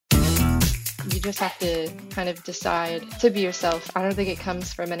you just have to kind of decide to be yourself. I don't think it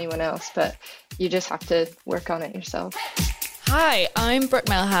comes from anyone else, but you just have to work on it yourself. Hi, I'm Brooke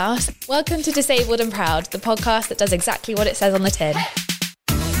Melhouse. Welcome to Disabled and Proud, the podcast that does exactly what it says on the tin.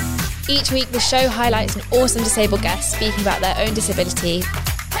 Each week, the show highlights an awesome disabled guest speaking about their own disability,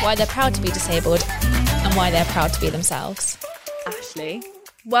 why they're proud to be disabled, and why they're proud to be themselves. Ashley,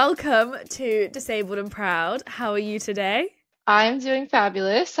 welcome to Disabled and Proud. How are you today? I'm doing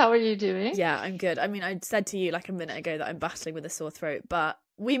fabulous. How are you doing? Yeah, I'm good. I mean, I said to you like a minute ago that I'm battling with a sore throat, but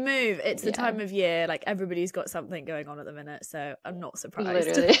we move. It's the time of year. Like, everybody's got something going on at the minute, so I'm not surprised.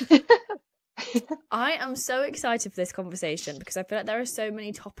 Literally. I am so excited for this conversation because I feel like there are so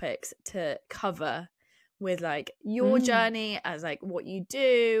many topics to cover with like your journey as like what you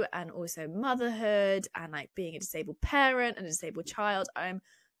do, and also motherhood, and like being a disabled parent and a disabled child. I'm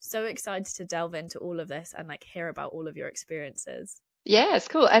so excited to delve into all of this and like hear about all of your experiences. Yeah, it's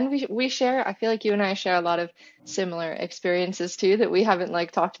cool. And we share, I feel like you and I share a lot of similar experiences too that we haven't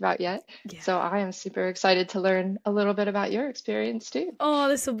like talked about yet. Yeah. So I am super excited to learn a little bit about your experience too. Oh,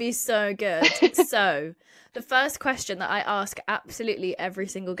 this will be so good. So, the first question that I ask absolutely every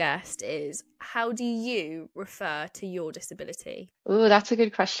single guest is, how do you refer to your disability? Ooh, that's a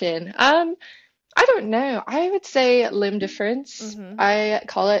good question. I don't know. I would say limb difference. I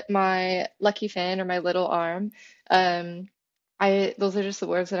call it my lucky fan or my little arm. Um, those are just the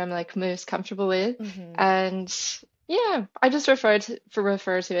words that I'm like most comfortable with. And yeah, I just refer to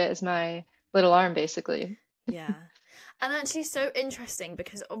it as my little arm basically. Yeah. And actually so interesting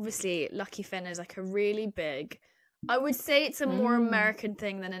because obviously Lucky Finn is like a really big, I would say it's a more American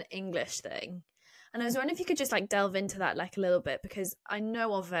thing than an English thing. And I was wondering if you could just like delve into that like a little bit, because I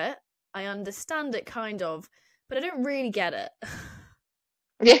know of it, I understand it kind of, but I don't really get it.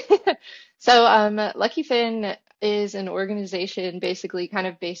 Yeah. So Lucky Finn is an organization basically kind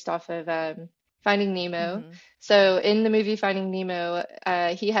of based off of Finding Nemo. So in the movie Finding Nemo,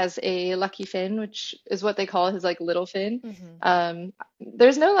 he has a lucky fin, which is what they call his like little fin.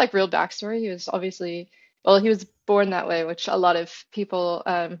 There's no like real backstory. He was obviously, well, he was born that way, which a lot of people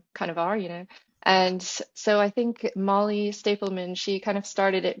kind of are, you know. And so I think Molly Stapleman, she kind of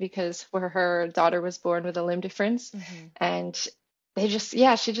started it because for her daughter was born with a limb difference, and they just,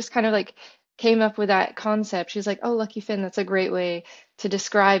 yeah, she just kind of like came up with that concept. She's like, oh, Lucky Finn, that's a great way to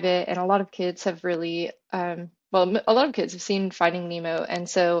describe it. And a lot of kids have really, a lot of kids have seen Finding Nemo, and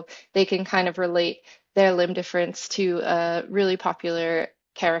so they can kind of relate their limb difference to a really popular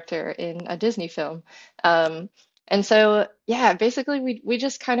character in a Disney film. And so, yeah, basically we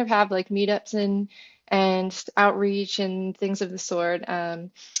just kind of have like meetups and outreach and things of the sort.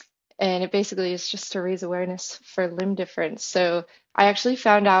 And it basically is just to raise awareness for limb difference. So I actually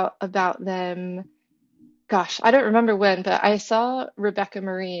found out about them, gosh, I don't remember when, but I saw Rebecca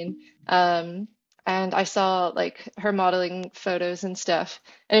Marine, and I saw like her modeling photos and stuff.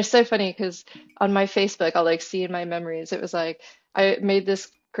 And it's so funny because on my Facebook, I'll like see in my memories, it was like I made this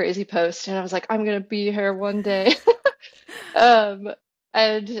crazy post and I was like, I'm gonna be her one day. Um,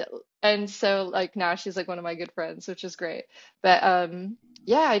 and so like now she's like one of my good friends, which is great. But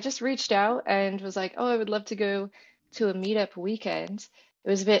yeah, I just reached out and was like, oh, I would love to go to a meetup weekend. It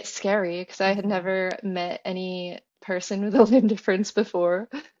was a bit scary because I had never met any person with a limb difference before.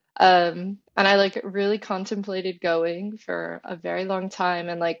 And I like really contemplated going for a very long time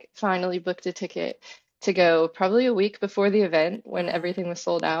and like finally booked a ticket to go probably a week before the event when everything was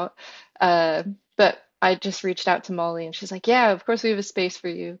sold out. But I just reached out to Molly and she's like, yeah, of course we have a space for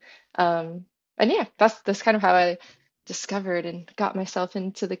you. And yeah, that's kind of how I discovered and got myself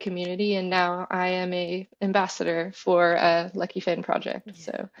into the community. And now I am a ambassador for Lucky Finn Project.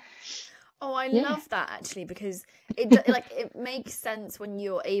 So Oh, I yeah. love that actually, because like it makes sense when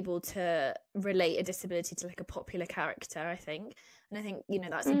you're able to relate a disability to like a popular character, I think. And I think, you know,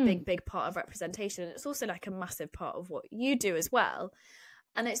 that's a big part of representation. And it's also like a massive part of what you do as well.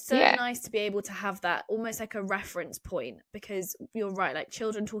 And it's so Yeah. nice to be able to have that almost like a reference point, because you're right, like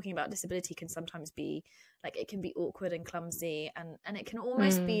children talking about disability can sometimes be like, it can be awkward and clumsy, and it can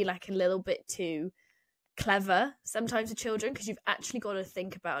almost be like a little bit too clever sometimes to children, because you've actually got to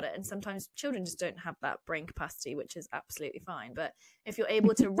think about it, and sometimes children just don't have that brain capacity, which is absolutely fine. But if you're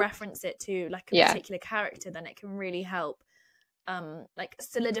able to reference it to like a Yeah. particular character, then it can really help like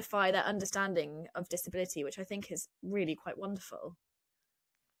solidify that understanding of disability, which I think is really quite wonderful.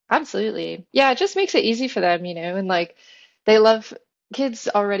 Absolutely. Yeah, it just makes it easy for them, you know, and like they love kids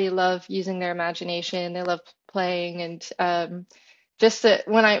already love using their imagination. They love playing and just that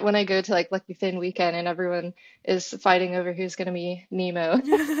when I go to like Lucky Finn weekend and everyone is fighting over who's going to be Nemo.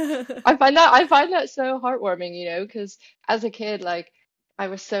 I find that so heartwarming, you know, because as a kid, like I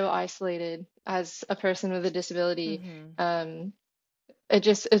was so isolated as a person with a disability. Hmm. Um,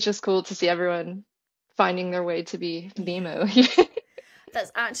 it's just cool to see everyone finding their way to be Yeah. Nemo.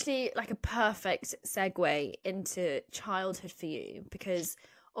 That's actually like a perfect segue into childhood for you because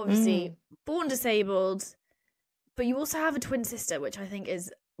obviously Mm. born disabled, but you also have a twin sister, which I think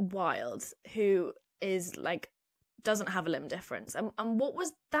is wild, who is like doesn't have a limb difference. And what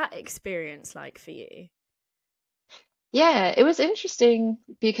was that experience like for you? Yeah, it was interesting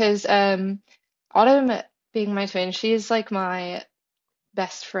because Autumn being my twin, she's like my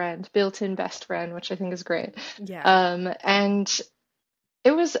best friend, built-in best friend, which I think is great. Yeah. And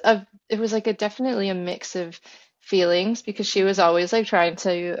it was like a definitely a mix of feelings because she was Hmm. always like trying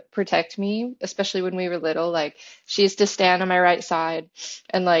to protect me, especially when we were little. Like she used to stand on my right side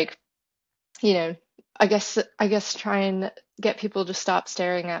and like, you know, I guess try and get people to stop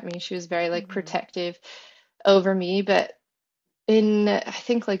staring at me. She was very like Hmm. protective over me, but in I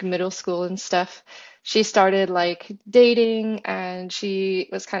think like middle school and stuff, she started like dating and she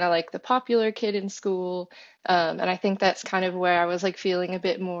was kind of like the popular kid in school. And I think that's kind of where I was like feeling a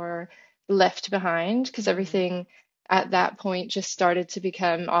bit more left behind because Hmm. everything at that point just started to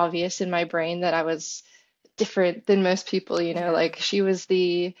become obvious in my brain that I was different than most people, you know, Yeah. like she was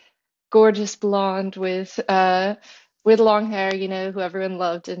the gorgeous blonde with long hair, you know, who everyone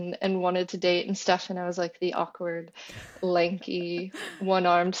loved and wanted to date and stuff. And I was like the awkward, lanky,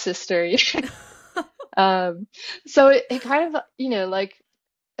 one-armed sister. Um, so it kind of, you know, like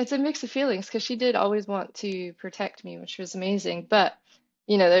it's a mix of feelings because she did always want to protect me, which was amazing. But,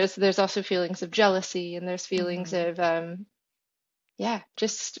 you know, there's also feelings of jealousy and there's feelings Hmm. of yeah,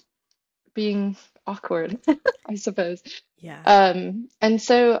 just being awkward, I suppose. Yeah. And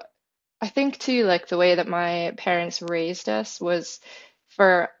so I think too, like the way that my parents raised us was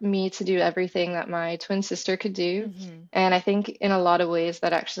for me to do everything that my twin sister could do. Hmm. And I think in a lot of ways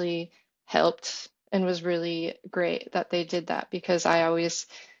that actually helped and was really great that they did that because I always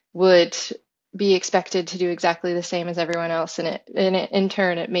would be expected to do exactly the same as everyone else. And it, in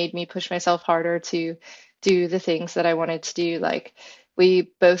turn, it made me push myself harder to do the things that I wanted to do. Like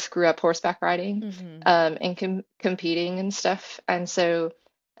we both grew up horseback riding, Hmm. and competing and stuff. And so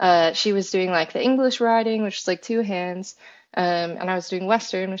she was doing like the English riding, which is like two hands, and I was doing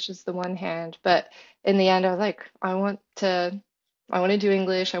Western, which is the one hand. But in the end, I was like, I want to do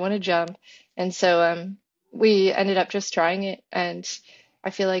English. I want to jump, and so we ended up just trying it, and I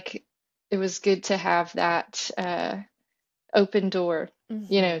feel like it was good to have that open door,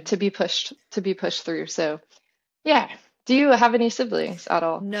 you know, Hmm. to be pushed through. So yeah. Do you have any siblings at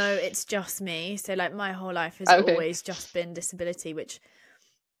all? No, it's just me. So like my whole life has Okay. always just been disability, which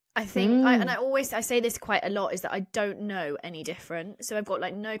I think Mm, I say this quite a lot is that I don't know any different. So I've got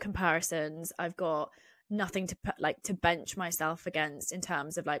like no comparisons. I've got nothing to put like to bench myself against in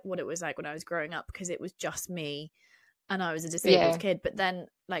terms of like what it was like when I was growing up because it was just me and I was a disabled yeah. kid. But then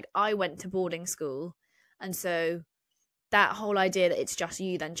like I went to boarding school and so that whole idea that it's just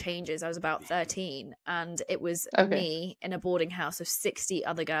you then changes. I was about 13 and it was Okay. me in a boarding house of 60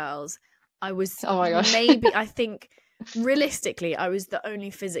 other girls. I was Oh my gosh. maybe, I think, realistically, I was the only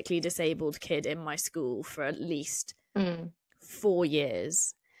physically disabled kid in my school for at least Mm, 4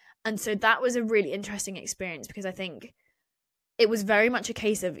 years. And so that was a really interesting experience because I think it was very much a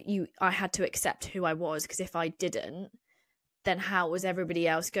case of I had to accept who I was because if I didn't, then how was everybody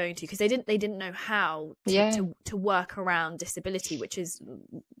else going to? Because they didn't know how yeah. to work around disability, which is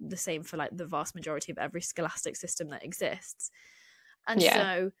the same for like the vast majority of every scholastic system that exists. And Yeah.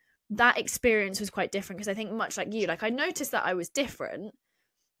 so that experience was quite different because I think much like you, like I noticed that I was different,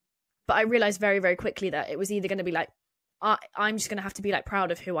 but I realized very, very quickly that it was either going to be like I'm just going to have to be like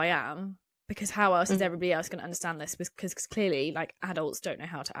proud of who I am because how else is Mm, everybody else going to understand this? Because clearly, like adults don't know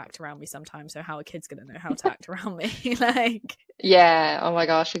how to act around me sometimes, so how are kids going to know how to act around me? Like, yeah. Oh my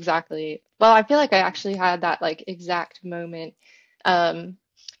gosh, exactly. Well, I feel like I actually had that like exact moment um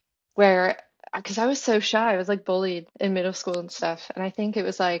where because I was so shy, I was like bullied in middle school and stuff, and I think it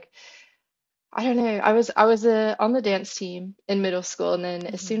was like I don't know, I was on the dance team in middle school, and then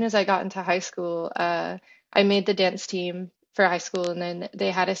as soon mhm. as I got into high school, I made the dance team for high school, and then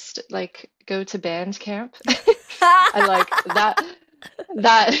they had us like go to band camp. I like that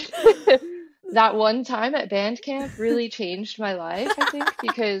that one time at band camp really changed my life, I think,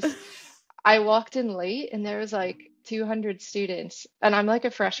 because I walked in late and there was like 200 students and I'm like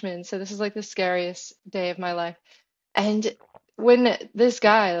a freshman, so this is like the scariest day of my life. And when this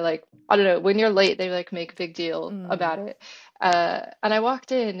guy like I don't know, when you're late, they like make a big deal Mm. about it. And I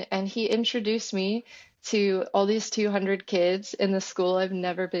walked in and he introduced me to all these 200 kids in the school I've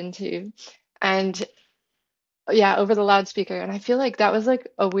never been to. And yeah, over the loudspeaker. And I feel like that was like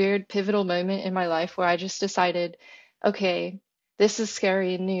a weird pivotal moment in my life where I just decided, okay, this is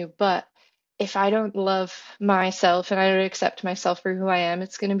scary and new, but if I don't love myself and I don't accept myself for who I am,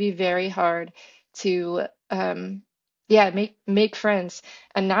 it's going to be very hard to yeah, make friends.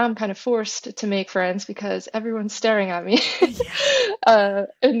 And now I'm kind of forced to make friends because everyone's staring at me Yeah.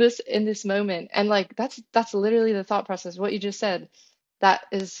 in this moment. And like that's literally the thought process, what you just said. That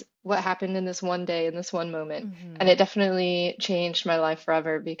is what happened in this one day, in this one moment. And Hmm. it definitely changed my life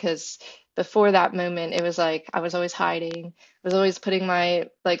forever because before that moment, it was like I was always hiding. I was always putting my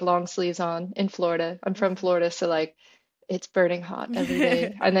like long sleeves on in Florida. I'm from Florida, so like it's burning hot every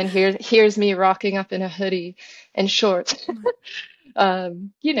day. And then here's me rocking up in a hoodie and shorts.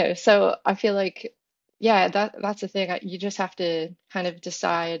 So I feel like yeah, that's the thing. You just have to kind of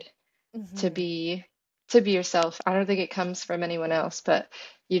decide to Hmm. be yourself. I don't think it comes from anyone else, but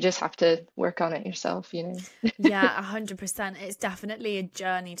you just have to work on it yourself, you know. Yeah, 100%. It's definitely a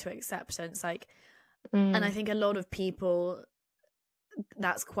journey to acceptance. Like, and I Mm, think a lot of people,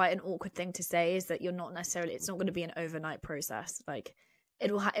 that's quite an awkward thing to say, is that you're not necessarily, it's not going to be an overnight process. Like,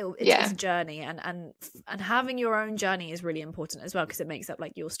 it's yeah. a journey, and having your own journey is really important as well, because it makes up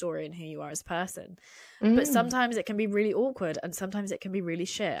like your story and who you are as a person. But Mm, sometimes it can be really awkward, and sometimes it can be really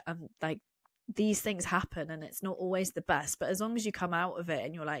shit, and like these things happen, and it's not always the best. But as long as you come out of it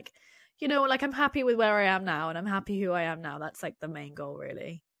and you're like, you know, like, I'm happy with where I am now, and I'm happy who I am now, that's like the main goal,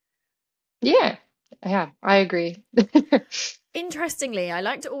 really. yeah. Yeah, I agree. Interestingly, I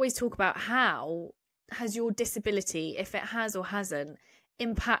like to always talk about how has your disability, if it has or hasn't,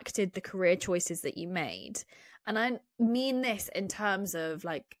 impacted the career choices that you made. And I mean this in terms of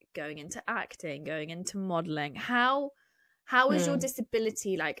like going into acting, going into modeling. How is your Mm.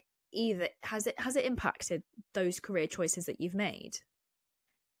 disability, like, either has it impacted those career choices that you've made?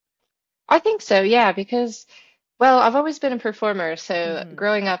 I think so, yeah, because well, I've always been a performer. So Hmm.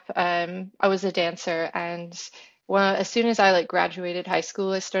 growing up, I was a dancer, and well, as soon as I like graduated high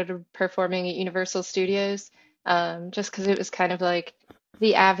school, I started performing at Universal Studios, just because it was kind of like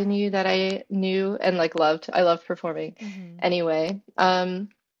the avenue that I knew and like loved. I loved performing Hmm. anyway.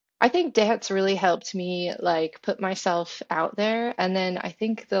 I think dance really helped me like put myself out there, and then I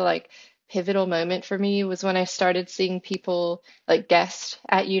think the like pivotal moment for me was when I started seeing people like guest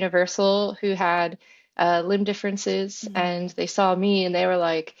at Universal who had limb differences, and Hmm. they saw me and they were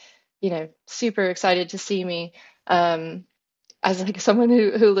like, super excited to see me um, as like someone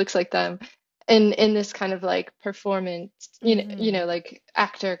who looks like them in this kind of like performance, Hmm. like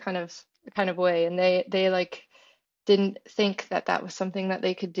actor kind of way, and they like didn't think that that was something that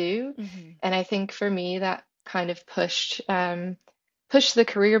they could do. Hmm. And I think for me that kind of pushed the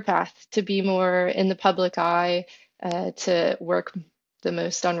career path to be more in the public eye, to work the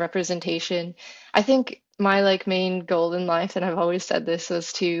most on representation. I think my like main goal in life, and I've always said this,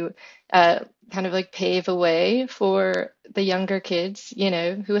 was to uh, kind of like pave a way for the younger kids,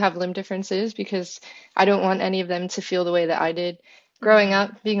 who have limb differences, because I don't want any of them to feel the way that I did growing Hmm.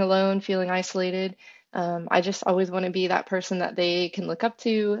 up, being alone, feeling isolated. I just always want to be that person that they can look up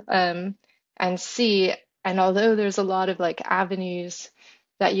to, and see. And although there's a lot of like avenues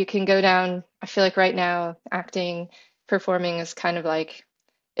that you can go down, I feel like right now acting, performing is kind of like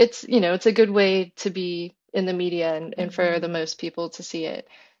it's a good way to be in the media, and for the Hmm. most people to see it.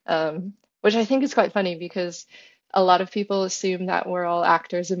 Which I think is quite funny because a lot of people assume that we're all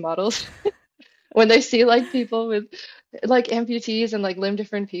actors and models. When they see like people with like amputees and like limb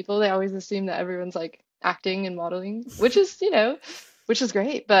different people, they always assume that everyone's like acting and modeling, which is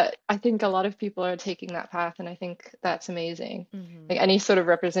great. But I think a lot of people are taking that path, and I think that's amazing. Like Hmm. any sort of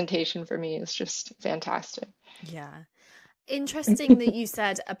representation for me is just fantastic. Yeah. Interesting that you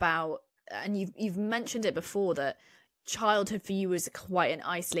said about, and you've mentioned it before, that childhood for you was quite an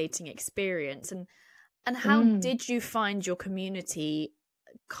isolating experience, and how Mm. did you find your community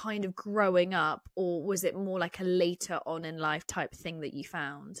kind of growing up, or was it more like a later on in life type thing that you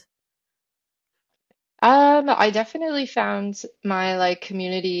found? I definitely found my like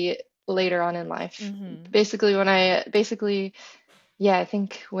community later on in life. Hmm. Basically, yeah, I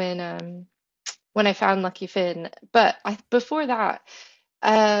think when I found Lucky Finn. But before that,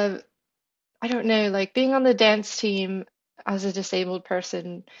 uh, I don't know, like being on the dance team as a disabled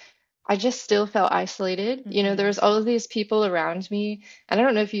person, I just still felt isolated. There Hmm. was all of these people around me, and I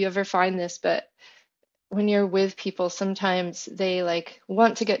don't know if you ever find this, but when you're with people, sometimes they like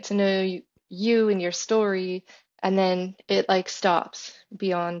want to get to know you and your story, and then it like stops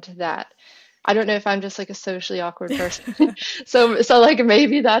beyond that. I don't know if I'm just like a socially awkward person. So like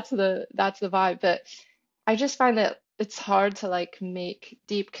maybe that's the vibe, but I just find that it's hard to like make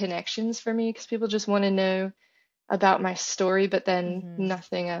deep connections for me because people just want to know. about my story, but then Hmm.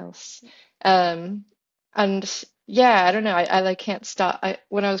 nothing else. Um, and yeah, I don't know. I like can't stop.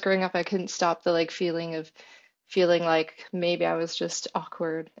 When I was growing up, I couldn't stop the like feeling of feeling like maybe I was just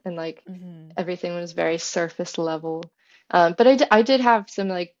awkward and like Hmm. everything was very surface level. But I did have some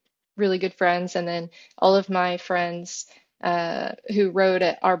like really good friends, and then all of my friends who rode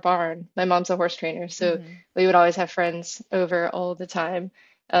at our barn. My mom's a horse trainer, so Hmm. we would always have friends over all the time.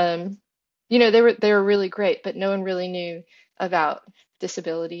 Um, they were really great, but no one really knew about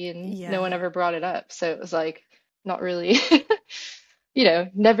disability, and no one Yeah. ever brought it up. So it was like not really,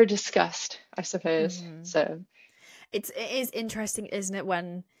 never discussed, I suppose. Hmm. So It is interesting, isn't it,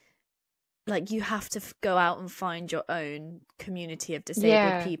 when like you have to go out and find your own community of disabled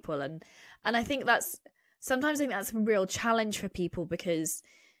yeah. people, and I think that's sometimes I think that's a real challenge for people because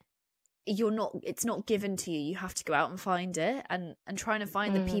you're not it's not given to you. You have to go out and find it, and trying to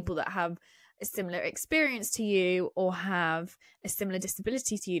find the Mm, people that have a similar experience to you or have a similar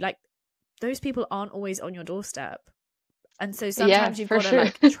disability to you. Like those people aren't always on your doorstep. And so yeah, sometimes you've for got to sure.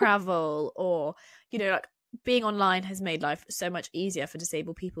 like travel or, like being online has made life so much easier for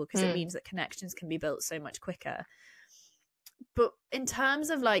disabled people because it Mm. means that connections can be built so much quicker. But in terms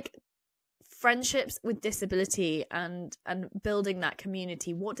of like friendships with disability and building that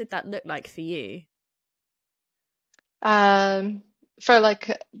community, what did that look like for you? Um, for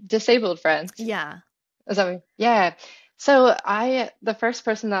like disabled friends. Yeah. Is that what, yeah. So the first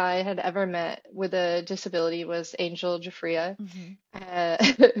person that I had ever met with a disability was Angel Jafria, Hmm.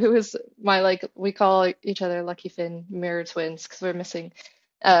 who was my like we call each other Lucky Finn mirror twins because we're missing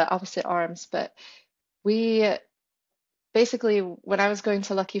opposite arms. But we basically, when I was going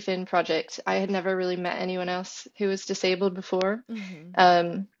to Lucky Finn Project, I had never really met anyone else who was disabled before. Hmm.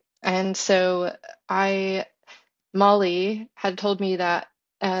 Um, and so I Molly had told me that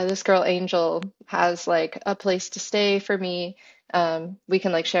this girl Angel has like a place to stay for me. We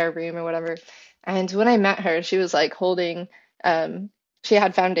can like share a room or whatever. And when I met her, she was like holding, um, she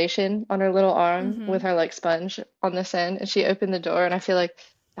had foundation on her little arm with Hmm. her like sponge on this end, and she opened the door, and I feel like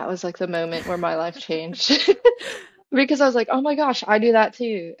that was like the moment where my life changed. Because I was like, oh my gosh, I do that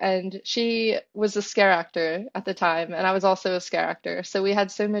too. And she was a scare actor at the time, and I was also a scare actor. So we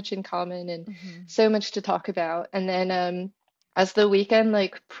had so much in common and Hmm. so much to talk about. And then as the weekend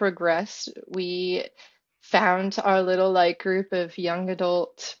like progressed, we found our little like group of young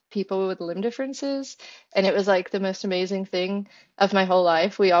adult people with limb differences. And it was like the most amazing thing of my whole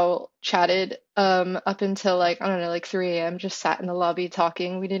life. We all chatted up until like, I don't know, like 3 a.m., just sat in the lobby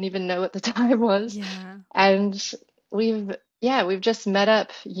talking. We didn't even know what the time was. Yeah. And we've just met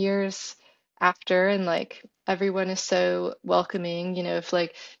up years after, and like everyone is so welcoming. If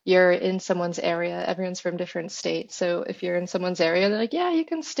like you're in someone's area, everyone's from different states. So if you're in someone's area, they're like, yeah, you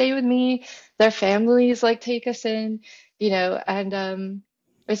can stay with me. Their families like take us in, and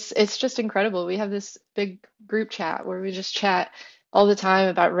it's just incredible. We have this big group chat where we just chat all the time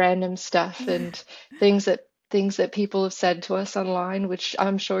about random stuff and things that people have said to us online, which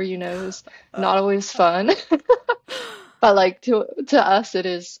I'm sure is not always fun. But like to us it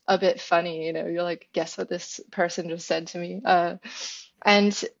is a bit funny, you're like, guess what this person just said to me.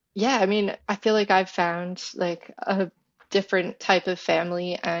 And yeah, I mean, I feel like I've found like a different type of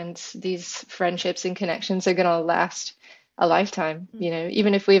family, and these friendships and connections are gonna last a lifetime,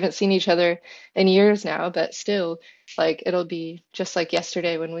 even if we haven't seen each other in years now, but still like it'll be just like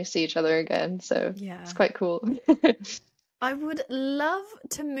yesterday when we see each other again. So it's Yeah. quite cool. I would love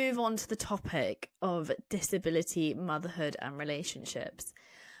to move on to the topic of disability, motherhood, and relationships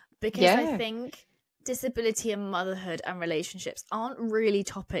because I Yeah. think disability and motherhood and relationships aren't really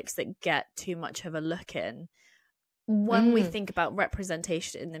topics that get too much of a look in when we Mm. think about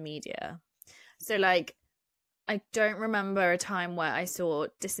representation in the media. So, like, I don't remember a time where I saw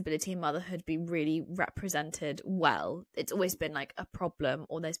disability and motherhood be really represented well. It's always been like a problem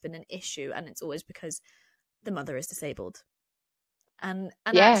or there's been an issue, and it's always because the mother is disabled. And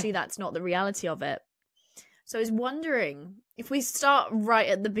Yeah. actually that's not the reality of it. So I was wondering if we start right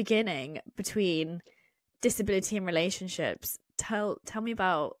at the beginning between disability and relationships. Tell me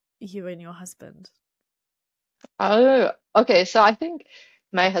about you and your husband. Oh, okay. So I think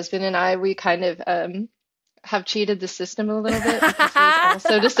my husband and I, we kind of have cheated the system a little bit because he's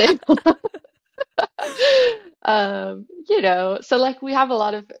also disabled. So like we have a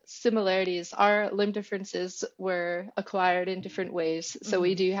lot of similarities. Our limb differences were acquired in different ways. So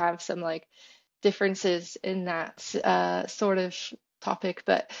we Hmm. do have some like differences in that sort of topic.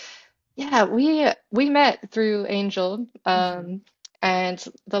 But yeah, we met through Angel. Hmm. and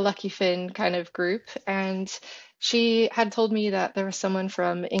the Lucky Finn kind of group. And she had told me that there was someone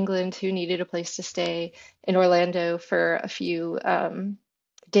from England who needed a place to stay in Orlando for a few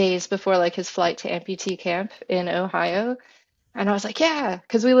days before like his flight to amputee camp in Ohio. And I was like, yeah,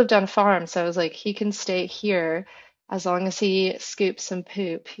 because we lived on a farm. So I was like, he can stay here as long as he scoops some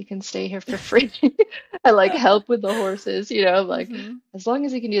poop. He can stay here for free and like help with the horses, like Mm-hmm. as long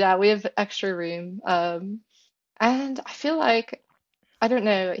as he can do that, we have extra room. And I feel like I don't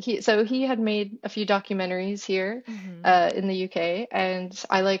know. He had made a few documentaries here Mm-hmm. in the UK, and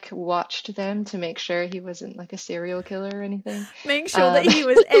I like watched them to make sure he wasn't like a serial killer or anything. Make sure that Um, he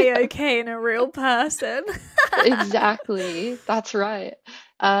was a-okay and a real person. exactly, that's right.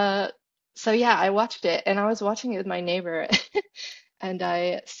 Uh, so yeah, I watched it, and I was watching it with my neighbor, and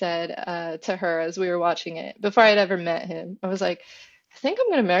I said to her as we were watching it, before I'd ever met him, I was like, I think I'm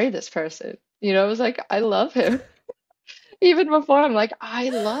gonna marry this person. I was like, I love him. Even before I'm like, I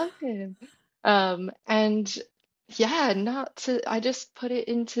love him. And yeah, not to, I just put it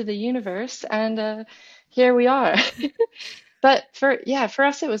into the universe and here we are. But for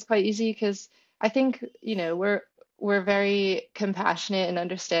us it was quite easy because I think, we're very compassionate and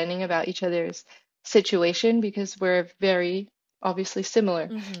understanding about each other's situation because we're very obviously similar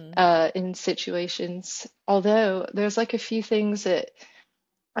Mm-hmm. in situations. Although there's like a few things that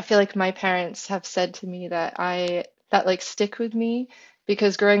I feel like my parents have said to me that like stick with me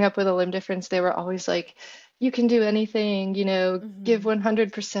because growing up with a limb difference, they were always like, you can do anything, give Mm-hmm.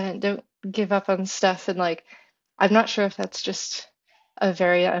 100%, don't give up on stuff. And like, I'm not sure if that's just a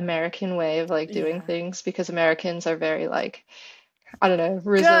very American way of like doing Yeah. things because Americans are very like, I don't know, Go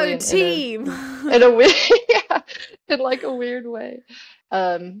resilient in a team. in a weird yeah, in like a weird way.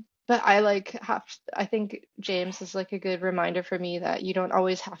 But I like have I think James is like a good reminder for me that you don't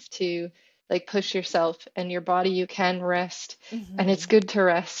always have to like push yourself and your body you can rest and it's Mm-hmm. good to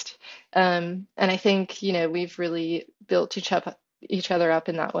rest. And I think, we've really built each other up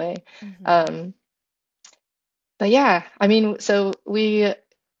in that way. Mm-hmm. Um, but yeah, I mean, so we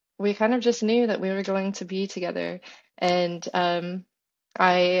kind of just knew that we were going to be together and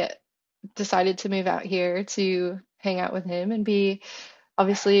I decided to move out here to hang out with him and be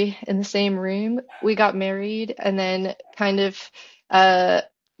obviously in the same room. We got married and then kind of uh,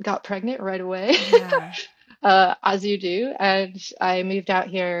 got pregnant right away, Yeah. as you do. And I moved out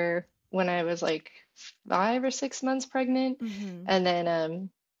here when I was like 5 or 6 months pregnant, Mm-hmm. and then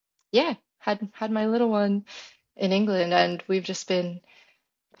yeah, had my little one in England, and we've just been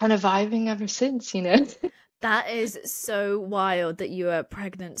kind of vibing ever since. That is so wild that you were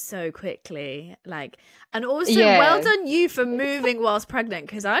pregnant so quickly. Like, and also well Yeah. done you for moving whilst pregnant,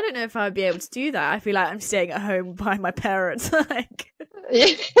 because I don't know if I'd be able to do that. I feel like I'm staying at home by my parents. Like,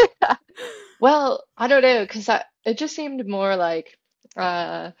 Well, I don't know, because it just seemed more like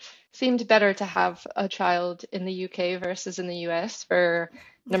uh seemed better to have a child in the UK versus in the US for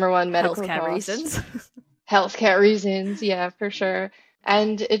number one, medical healthcare costs, reasons. healthcare reasons, yeah, for sure.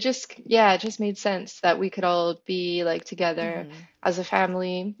 And it just made sense that we could all be like together Hmm. as a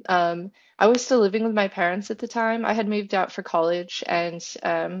family. I was still living with my parents at the time. I had moved out for college and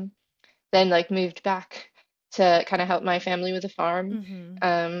then like moved back to kind of help my family with the farm. Hmm.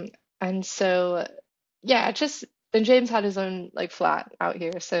 Um, and so yeah, just and James had his own like flat out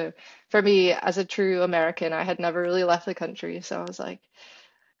here. So for me, as a true American, I had never really left the country. So I was like,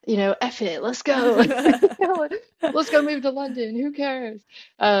 F it, let's go. Let's go move to London. Who cares?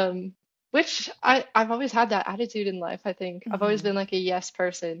 Um, which I've always had that attitude in life, I think. I've always Hmm. been like a yes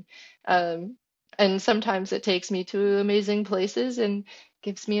person. Um, and sometimes it takes me to amazing places and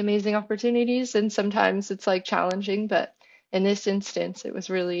gives me amazing opportunities, and sometimes it's like challenging, but in this instance, it was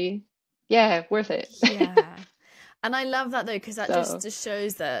really, yeah, worth it. Yeah. And I love that though, because that So, just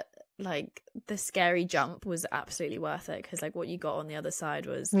shows that like the scary jump was absolutely worth it. Because like what you got on the other side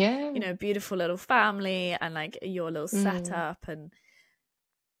was, yeah. beautiful little family and like your little Mm. setup. And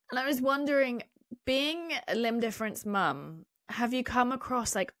I was wondering, being a limb difference mum, have you come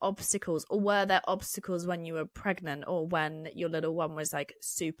across like obstacles, or were there obstacles when you were pregnant or when your little one was like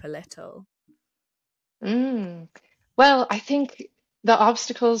super little? Mm. Well, I think the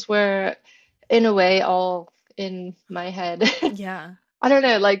obstacles were, in a way, all in my head. Yeah. I don't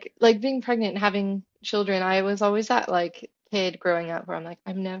know, like being pregnant and having children, I was always that like kid growing up where I'm like,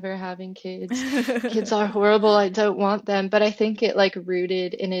 I'm never having kids. Kids are horrible. I don't want them. But I think it like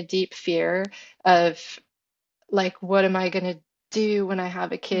rooted in a deep fear of like, what am I gonna do when I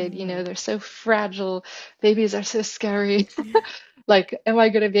have a kid? Hmm. They're so fragile. Babies are so scary. Like, am I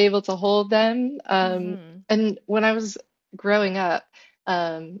gonna be able to hold them? Hmm. And when I was growing up,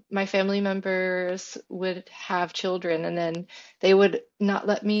 my family members would have children, and then they would not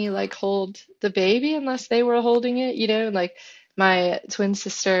let me like hold the baby unless they were holding it, like my twin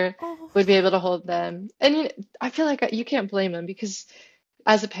sister Oh. would be able to hold them. And I feel like you can't blame them because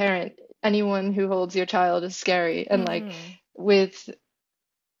as a parent, anyone who holds your child is scary. And like Mm-hmm. with,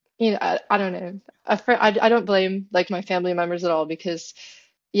 I don't know. I don't blame like my family members at all because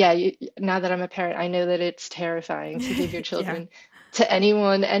yeah, now that I'm a parent, I know that it's terrifying to give your Yeah. children to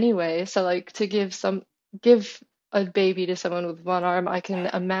anyone anyway. So like to give a baby to someone with one arm, I can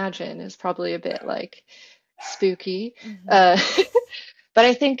imagine is probably a bit like spooky. Mm-hmm. Uh, but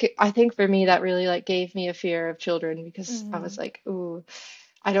I think for me that really like gave me a fear of children because I Mm-hmm. was like, ooh,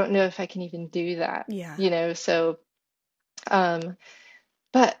 I don't know if I can even do that, Yeah. So um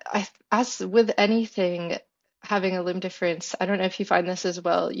but as with anything, having a limb difference, I don't know if you find this as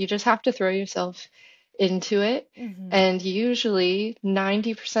well. You just have to throw yourself into it, Mm-hmm. and usually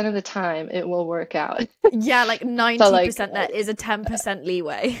 90% of the time it will work out. Yeah, like So like, 90% there is a 10%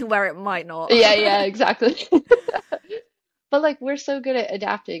 leeway where it might not. yeah, exactly. But like we're so good at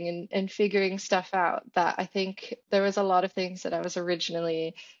adapting and figuring stuff out that I think there was a lot of things that I was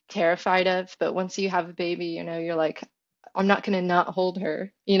originally terrified of, but once you have a baby, you're like, I'm not gonna not hold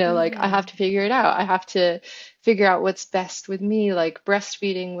her. Like I have Mm-hmm. to figure it out. I have to figure out what's best with me. Like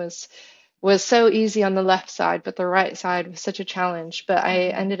breastfeeding was so easy on the left side, but the right side was such a challenge. But I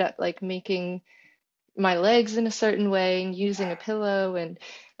Mm-hmm. ended up like making my legs in a certain way and using a pillow and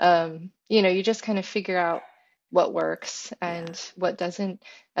you just kind of figure out what works Yeah. and what doesn't,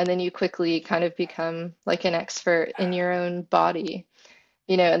 and then you quickly kind of become like an expert in your own body.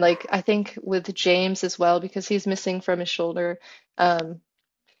 And like I think with James as well, because he's missing from his shoulder, um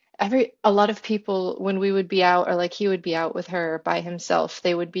a lot of people when we would be out or like he would be out with her by himself,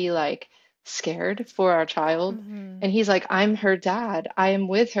 they would be like scared for our child. Mm-hmm. And he's like, I'm her dad. I am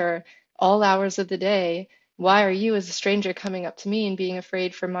with her all hours of the day. Why are you as a stranger coming up to me and being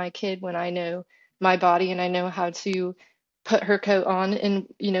afraid for my kid when I know my body and I know how to put her coat on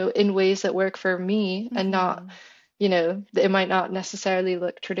in ways that work for me and not, Mm-hmm. it might not necessarily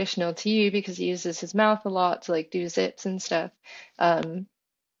look traditional to you because he uses his mouth a lot to like do zips and stuff. Um,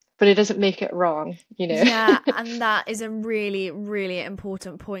 but it doesn't make it wrong. Yeah, and that is a really, really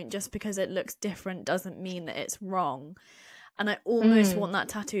important point. Just because it looks different doesn't mean that it's wrong. And I almost Mm, want that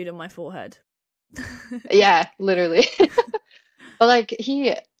tattooed on my forehead. yeah, literally. But like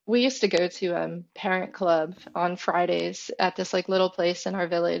we used to go to parent club on Fridays at this like little place in our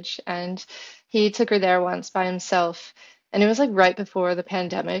village, and he took her there once by himself, and it was like right before the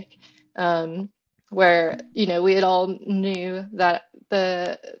pandemic, um, where we had all knew that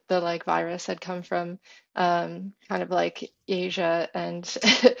the like virus had come from kind of like Asia, and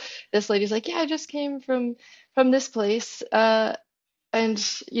this lady's like, yeah, I just came from this place, and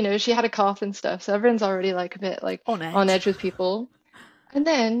she had a cough and stuff, so everyone's already like a bit like On on edge. edge with people. And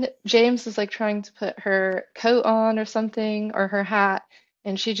then James was like trying to put her coat on or something or her hat,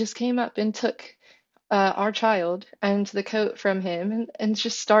 and she just came up and took our child and the coat from him and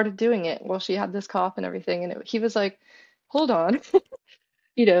just started doing it while she had this cough and everything. And he was like, "Hold on,"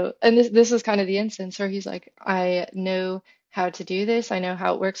 And this is kind of the instance where he's like, "I know how to do this. I know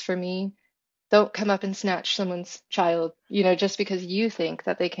how it works for me. Don't come up and snatch someone's child, just because you think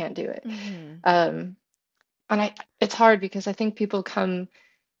that they can't do it." Mm-hmm. Um, and it's hard because I think people come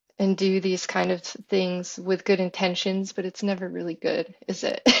and do these kind of things with good intentions, but it's never really good, is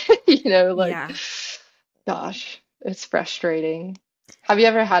it? Like, Yeah. gosh, it's frustrating. Have you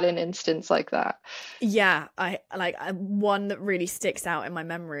ever had an instance like that? Yeah, one that really sticks out in my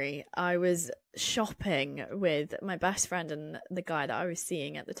memory. I was shopping with my best friend and the guy that I was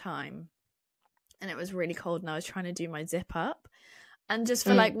seeing at the time, and it was really cold, and I was trying to do my zip up, and just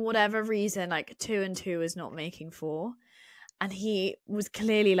for like Mm. whatever reason, like two and two is not making four, and he was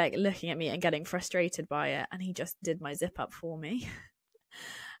clearly like looking at me and getting frustrated by it, and he just did my zip up for me,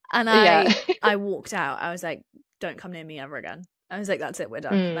 and Yeah. I walked out. I was like, "Don't come near me ever again." I was like, "That's it, we're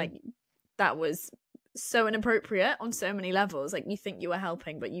done." Mm. Like that was so inappropriate on so many levels. Like you think you were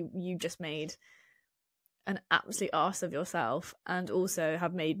helping, but you just made an absolute arse of yourself, and also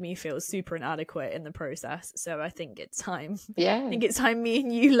have made me feel super inadequate in the process. So I think it's time. I Yeah. think it's time me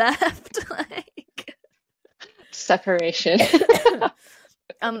and you left. Like, Separation.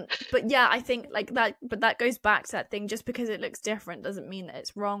 but yeah, I think like that. But that goes back to that thing. Just because it looks different doesn't mean that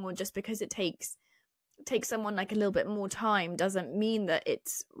it's wrong, or just because it takes someone like a little bit more time doesn't mean that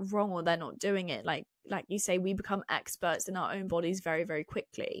it's wrong or they're not doing it. Like you say, we become experts in our own bodies very, very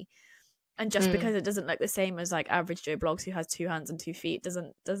quickly. And just Mm. because it doesn't look the same as like average Joe Bloggs who has 2 hands and 2 feet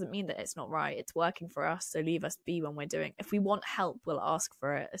doesn't mean that it's not right. It's working for us, so leave us be when we're doing. If we want help, we'll ask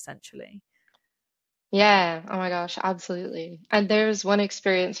for it, essentially. Yeah. Oh my gosh, absolutely. And there's one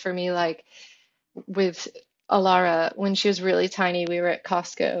experience for me, like with Alara when she was really tiny. We were at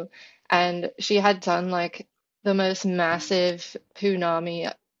Costco, and she had done like the most massive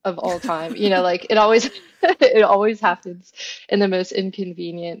punami of all time. You know, like it always it always happens in the most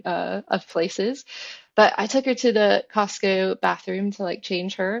inconvenient of places. But I took her to the Costco bathroom to like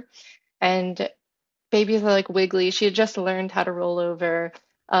change her, and babies are like wiggly. She had just learned how to roll over.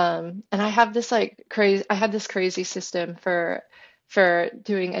 And I have this like crazy, I had this crazy system for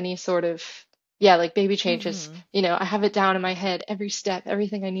doing any sort of, yeah, like baby changes. Mm-hmm. You know, I have it down in my head, every step,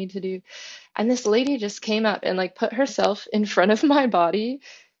 everything I need to do. And this lady just came up and like put herself in front of my body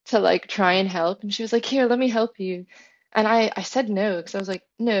to like try and help. And she was like, "Here, let me help you." And I said no, because I was like,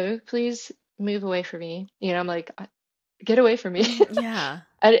 "No, please move away from me." You know, I'm like, "Get away from me." Yeah.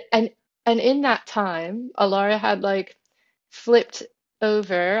 And and and in that time, Alara had like flipped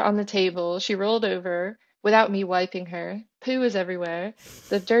over on the table. She rolled over without me wiping her. Poo was everywhere.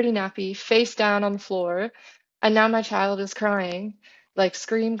 The dirty nappy face down on the floor. And now my child is crying, like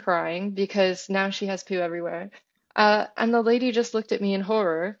scream crying, because now she has poo everywhere. And the lady just looked at me in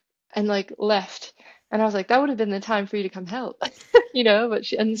horror and like left. And I was like, that would have been the time for you to come help, you know?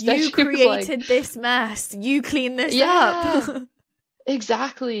 But instead You she was like, created this mess. You clean this up. yeah.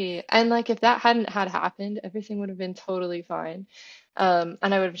 Exactly. And like if that hadn't had happened, everything would have been totally fine. And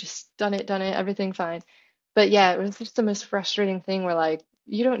I would have just done it, everything fine. But yeah, it was just the most frustrating thing where like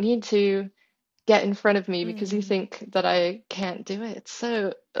you don't need to get in front of me because you Mm. think that I can't do it. It's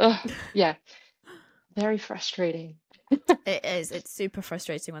so, ugh, yeah, very frustrating. It is. It's super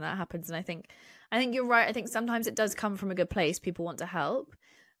frustrating when that happens, and I think you're right. I think sometimes it does come from a good place. People want to help,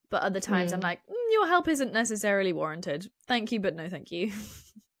 but other times I'm Mm, like, your help isn't necessarily warranted. Thank you, but no, thank you.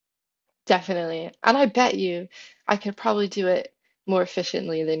 definitely. And I bet you I could probably do it more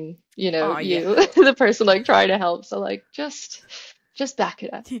efficiently than, you know, Oh yeah, you, the person like trying to help. So like just back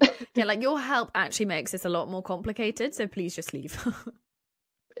it up. yeah. Like your help actually makes this a lot more complicated. So please just leave.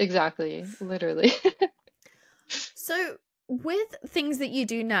 Exactly, literally. So, with things that you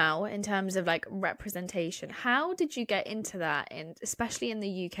do now in terms of like representation, how did you get into that, and especially in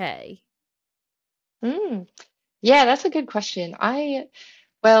the UK? Mm. Yeah, that's a good question.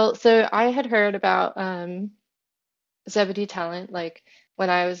 Well, so I had heard about Zebedee Talent like when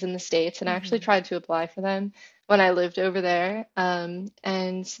I was in the States, and I actually Hmm. tried to apply for them when I lived over there. And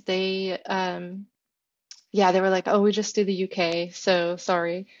yeah, they were like, "Oh, we just do the UK, so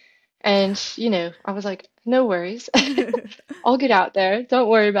sorry." And you know, I was like, "No worries, I'll get out there. Don't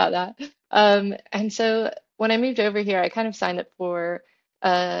worry about that." And so when I moved over here, I kind of signed up for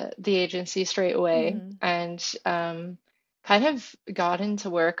the agency straight away, Hmm. and kind of got into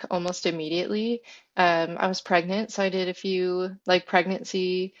work almost immediately. I was pregnant, so I did a few like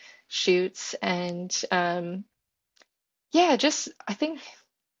pregnancy shoots, and yeah, just I think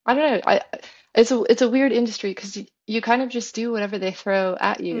I don't know. It's a weird industry because you kind of just do whatever they throw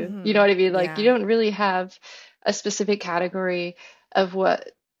at you. You know Hmm. what I mean? Like you Yeah. don't really have a specific category of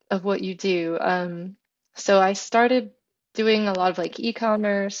what you do. So I started doing a lot of like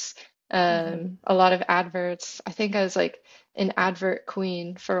e-commerce, Hmm. a lot of adverts. I think I was like an advert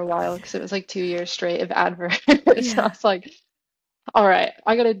queen for a while because it was like 2 years straight of adverts. So I Yeah. was like, all right,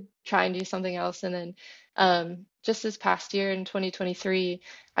 I gotta try and do something else. And then just this past year in 2023,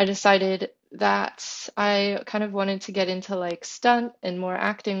 I decided that I kind of wanted to get into like stunt and more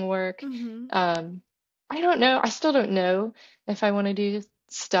acting work. Hmm. Um, I don't know. I still don't know if I want to do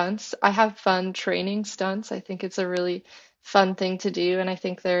stunts. I have fun training stunts. I think it's a really fun thing to do, and I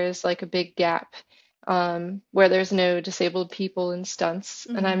think there is like a big gap where there's no disabled people in stunts,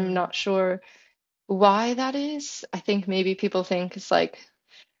 and I'm Hmm. not sure why that is. I think maybe people think it's like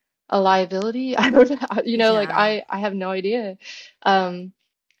a liability. I don't know, you know, like Yeah. I have no idea. Um,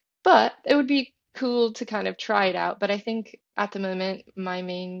 but it would be cool to kind of try it out. But I think at the moment, my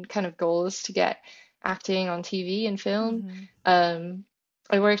main kind of goal is to get acting on TV and film. Hmm. Um,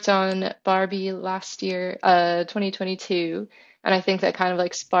 I worked on Barbie last year, 2022, and I think that kind of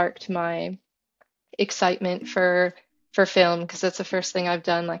like sparked my excitement for film because that's the first thing I've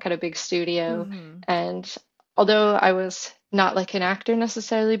done like at a big studio. Hmm. And although I was not like an actor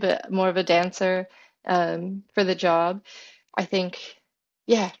necessarily, but more of a dancer for the job, I think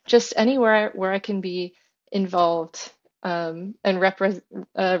yeah, just anywhere where I can be involved and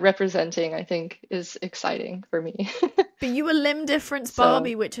representing, I think is exciting for me. But you were limb difference So,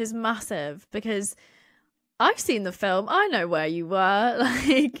 Barbie, which is massive because I've seen the film, I know where you were.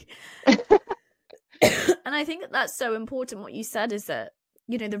 Like, and I think that that's so important. What you said is that,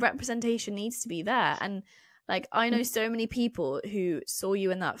 you know, the representation needs to be there. And like, I know so many people who saw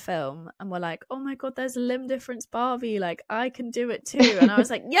you in that film and were like, oh my God, there's a limb difference Barbie. Like, I can do it too. And I was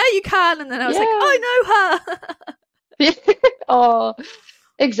like, yeah, you can. And then I was like, Yeah. I know her. Oh,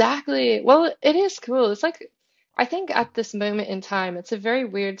 exactly. Well, it is cool. It's like, I think at this moment in time, it's a very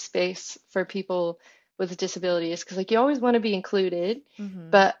weird space for people with disabilities because, like, you always want to be included,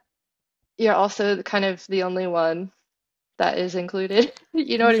 Mm-hmm. but you're also kind of the only one that is included.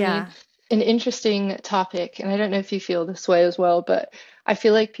 You know what I mean? Yeah. An interesting topic, and I don't know if you feel this way as well, but I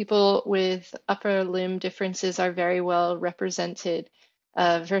feel like people with upper limb differences are very well represented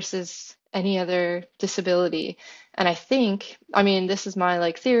versus any other disability. And I think, I mean, this is my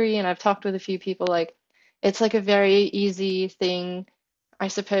like theory, and I've talked with a few people, like it's like a very easy thing, I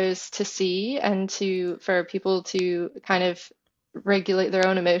suppose, to see and to for people to kind of regulate their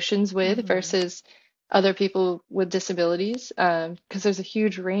own emotions with Mm-hmm. versus other people with disabilities, because there's a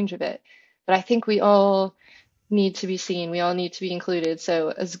huge range of it. But I think we all need to be seen, we all need to be included. So,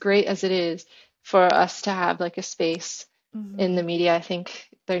 as great as it is for us to have like a space in the Mm-hmm. media, I think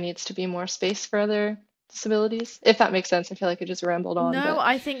there needs to be more space for other disabilities. If that makes sense. I feel like I just rambled on, No, but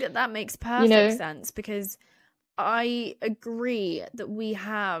I think that that makes you perfect know, sense because I agree that we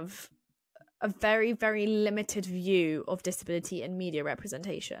have a very, very limited view of disability in media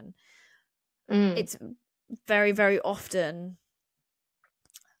representation. mm, It's very, very often,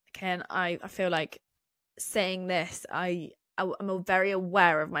 Ken, I feel like saying this, I'm very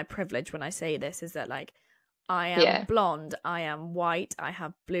aware of my privilege when I say this, is that like I am yeah, blonde, I am white, I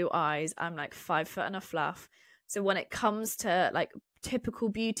have blue eyes, I'm like 5 foot and a fluff. So when it comes to like typical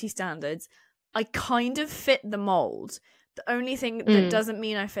beauty standards, I kind of fit the mold. The only thing that mm, doesn't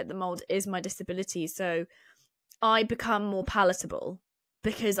mean I fit the mold is my disability. So I become more palatable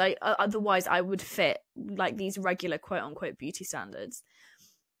because I otherwise I would fit like these regular quote unquote beauty standards.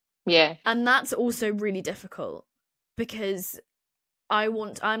 yeah, And that's also really difficult because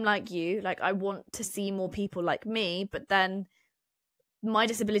I'm like you, like I want to see more people like me, but then my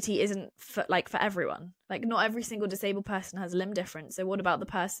disability isn't for everyone. Like not every single disabled person has a limb difference. So what about the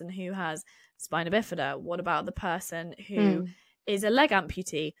person who has spina bifida? What about the person who mm, is a leg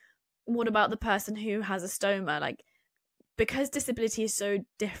amputee? What about the person who has a stoma? Like, because disability is so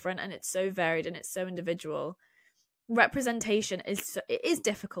different and it's so varied and it's so individual, representation it is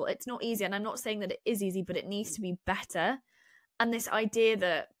difficult. It's not easy, and I'm not saying that it is easy, but it needs to be better. And this idea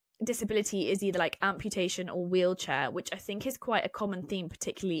that disability is either like amputation or wheelchair, which I think is quite a common theme,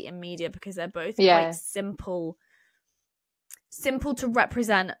 particularly in media, because they're both quite yeah, simple to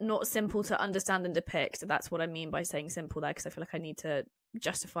represent, not simple to understand and depict. That's what I mean by saying simple there, because I feel like I need to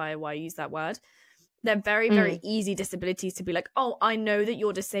justify why I use that word. They're very, very mm, easy disabilities to be like, oh, I know that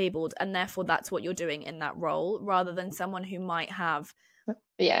you're disabled and therefore that's what you're doing in that role, rather than someone who might have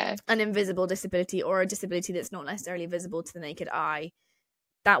yeah, an invisible disability or a disability that's not necessarily visible to the naked eye.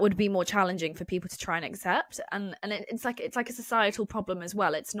 That would be more challenging for people to try and accept. And it's like a societal problem as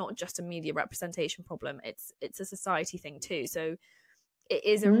well. It's not just a media representation problem. It's a society thing too. So it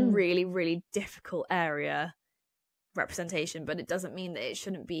is a mm, really, really difficult area, representation, but it doesn't mean that it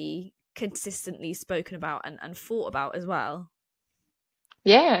shouldn't be consistently spoken about and thought about as well.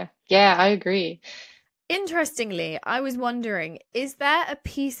 yeah, yeah, I agree. Interestingly, I was wondering, is there a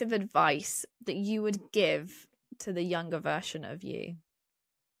piece of advice that you would give to the younger version of you?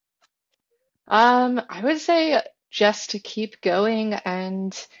 I would say just to keep going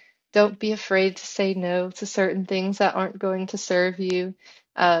and don't be afraid to say no to certain things that aren't going to serve you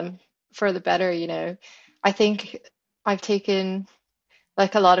um, for the better, you know. I think I've taken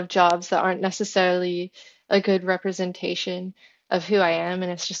like a lot of jobs that aren't necessarily a good representation of who I am,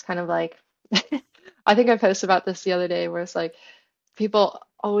 and it's just kind of like I think I posted about this the other day where it's like people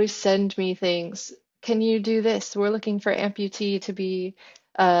always send me things. Can you do this? We're looking for amputee to be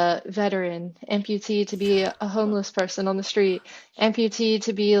a veteran, amputee to be a homeless person on the street, amputee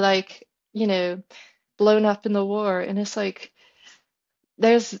to be like, you know, blown up in the war. And it's like,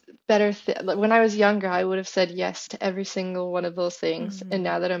 there's better th like, when I was younger, I would have said yes to every single one of those things. And Mm-hmm.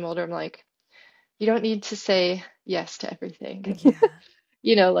 now that I'm older, I'm like, you don't need to say yes to everything. Yeah.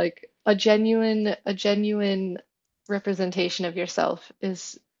 You know, like a genuine representation of yourself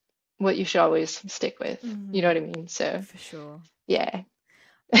is what you should always stick with. You know Mm-hmm. what I mean? So, For sure. yeah.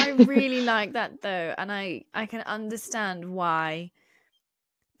 I really like that though, and I can understand why,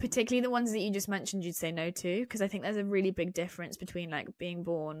 particularly the ones that you just mentioned, you'd say no to, because I think there's a really big difference between like being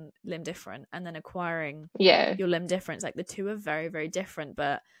born limb different and then acquiring Yeah. your limb difference. Like the two are very, very different,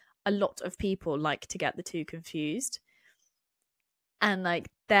 but a lot of people like to get the two confused, and like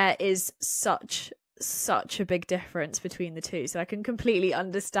there is such a big difference between the two. So I can completely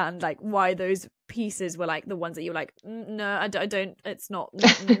understand like why those pieces were like the ones that you're like, no, I don't, it's not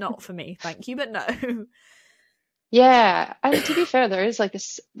for me, thank you, but no. Yeah, and to be fair, there is like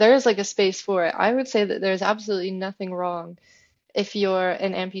a space for it. I would say that there's absolutely nothing wrong if you're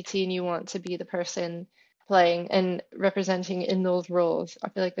an amputee and you want to be the person playing and representing in those roles. I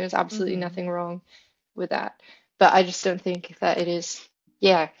feel like there's absolutely Hmm. nothing wrong with that. But I just don't think that it is,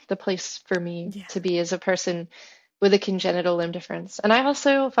 yeah, the place for me Yeah. to be as a person with a congenital limb difference. And I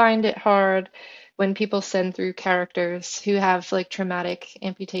also find it hard when people send through characters who have like traumatic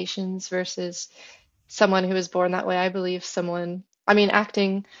amputations versus someone who was born that way. I believe I mean,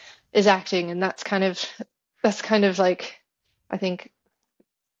 acting is acting, and that's kind of like, I think,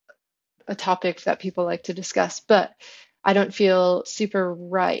 a topic that people like to discuss, but I don't feel super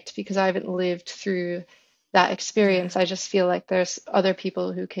right because I haven't lived through that Yeah. experience. I just feel like there's other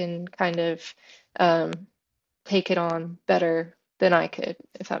people who can kind of um, take it on better than I could,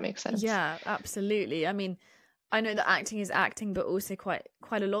 if that makes sense. Yeah, absolutely. I mean, I know that acting is acting, but also quite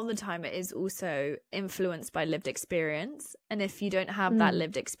a lot of the time it is also influenced by lived experience. And if you don't have that Mm,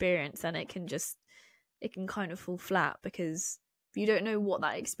 lived experience, then it can kind of fall flat, because you don't know what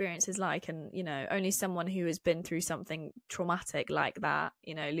that experience is like. And only someone who has been through something traumatic like that,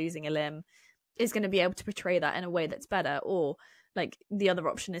 losing a limb, is going to be able to portray that in a way that's better. Or like the other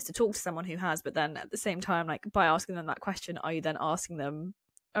option is to talk to someone who has, but then at the same time, like by asking them that question, are you then asking them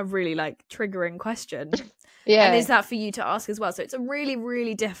a really like triggering question? And is yeah, that for you to ask as well? So it's a really,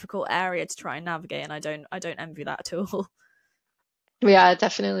 really difficult area to try and navigate, and I don't envy that at all. yeah,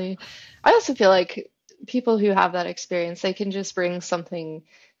 definitely. I also feel like people who have that experience, they can just bring something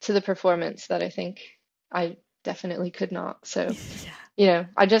to the performance that I think I definitely could not. So,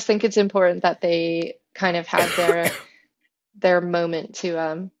 I just think it's important that they kind of have their moment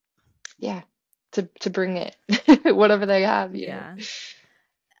to yeah, to bring it whatever they have. Yeah.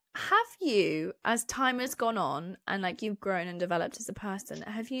 Have you, as time has gone on and like you've grown and developed as a person,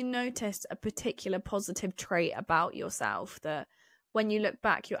 have you noticed a particular positive trait about yourself that when you look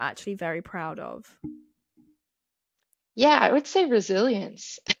back, you're actually very proud of? Yeah, I would say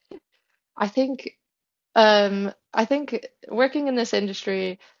resilience. I think I think working in this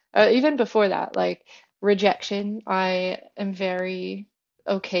industry, even before that, like rejection, I am very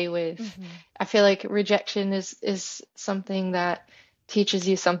okay with. Hmm. I feel like rejection is something that teaches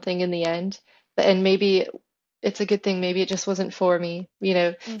you something in the end, and maybe it's a good thing, maybe it just wasn't for me.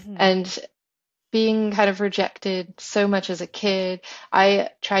 Hmm. And being kind of rejected so much as a kid, I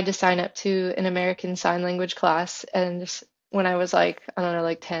tried to sign up to an American Sign Language class, and when I was like, I don't know,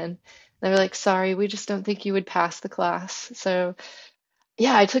 like 10, they were like, sorry, we just don't think you would pass the class. So,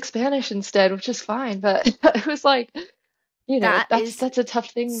 yeah, I took Spanish instead, which is fine, but it was like, That that's is that's a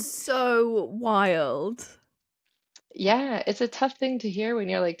tough thing. so wild. Yeah, it's a tough thing to hear when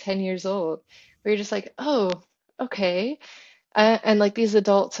you're like 10 years old, where you're just like, oh, okay. And like these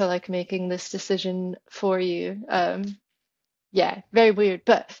adults are like making this decision for you. Yeah, very weird.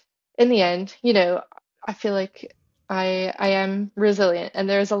 But in the end, I feel like I am resilient, and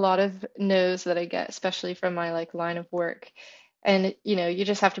there's a lot of no's that I get, especially from my like line of work. And you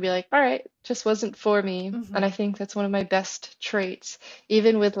just have to be like, all right, just wasn't for me. And I Hmm. think that's one of my best traits,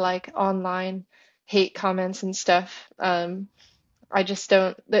 even with like online hate comments and stuff. I just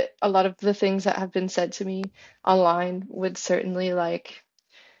don't, a lot of the things that have been said to me online would certainly like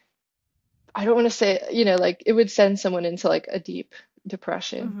I don't want to say, like it would send someone into like a deep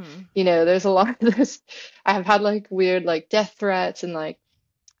depression. Hmm. There's a lot of this. I have had like weird like death threats and like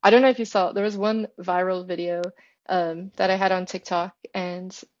I don't know if you saw, there was one viral video that I had on TikTok,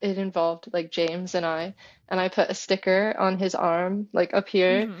 and it involved like James and I put a sticker on his arm like up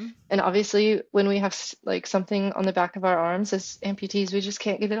here. Hmm. And obviously when we have like something on the back of our arms as amputees, we just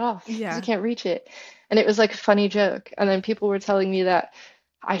can't get it off because we Yeah. can't reach it. And it was like a funny joke. And then people were telling me that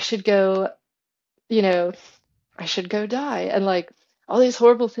I should go you know, I should go die. And like all these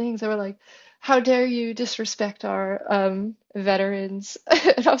horrible things. They were like, how dare you disrespect our veterans?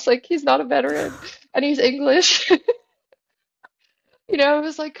 And I was like, he's not a veteran and he's English. It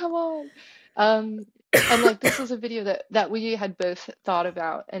was like, come on. Um, and like this is a video that we had both thought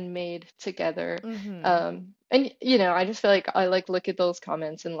about and made together. Hmm. And I just feel like I like look at those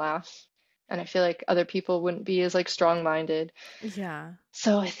comments and laugh. And I feel like other people wouldn't be as like strong-minded. Yeah.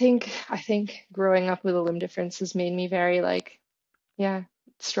 So I think growing up with a limb difference has made me very like, yeah,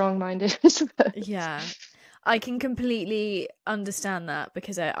 strong-minded, I suppose. Yeah. I can completely understand that,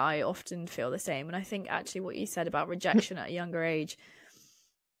 because I often feel the same. And I think actually what you said about rejection at a younger age,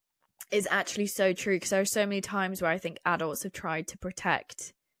 is actually so true, because there are so many times where I think adults have tried to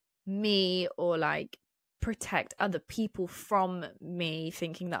protect me or like protect other people from me,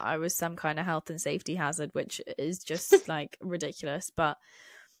 thinking that I was some kind of health and safety hazard, which is just like ridiculous. But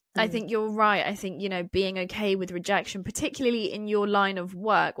I think you're right. I think, you know, being okay with rejection, particularly in your line of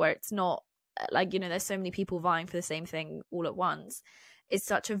work where it's not like, you know, there's so many people vying for the same thing all at once, is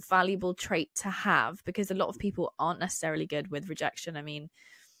such a valuable trait to have, because a lot of people aren't necessarily good with rejection. I mean,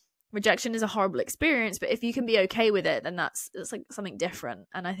 rejection is a horrible experience, but if you can be okay with it, then that's like something different.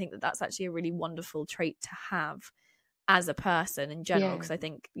 And I think that that's actually a really wonderful trait to have as a person in general, because I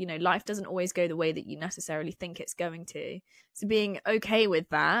think, you know, life doesn't always go the way that you necessarily think it's going to. So being okay with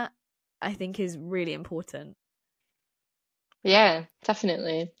that, I think, is really important. Yeah,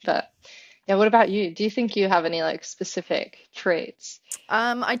 definitely. But yeah, what about you? Do you think you have any like specific traits?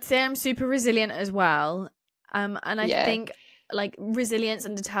 I'd say I'm super resilient as well. And I Yeah. think like resilience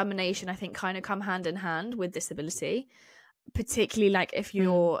and determination, I think, kind of come hand in hand with disability, particularly like if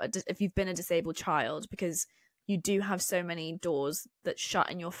Mm. you've been a disabled child, because you do have so many doors that shut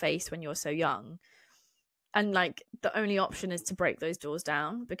in your face when you're so young, and like the only option is to break those doors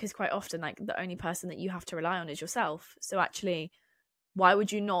down, because quite often like the only person that you have to rely on is yourself. So actually, why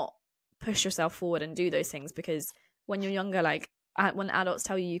would you not push yourself forward and do those things? Because when you're younger, like when adults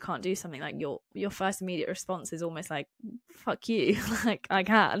tell you you can't do something, like your first immediate response is almost like, fuck you. Like, I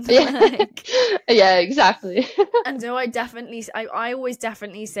can. Yeah. Like, Yeah, exactly. and so I always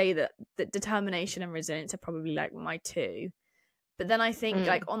definitely say that determination and resilience are probably like my two. But then I think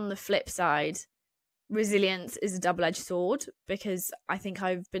like Mm. on the flip side, resilience is a double-edged sword, because I think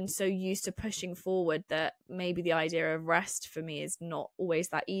I've been so used to pushing forward that maybe the idea of rest for me is not always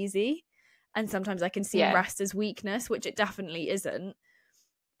that easy. And sometimes I can see Yeah. rest as weakness, which it definitely isn't.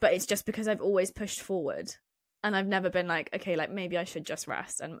 But it's just because I've always pushed forward. And I've never been like, okay, like maybe I should just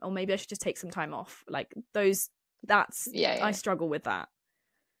rest, and or maybe I should just take some time off. Like Yeah, I yeah. struggle with that.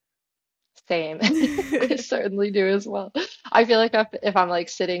 Same. I certainly do as well. I feel like if I'm like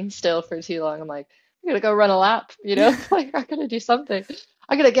sitting still for too long, I'm like, I'm gonna go run a lap, you know? Like I gotta do something.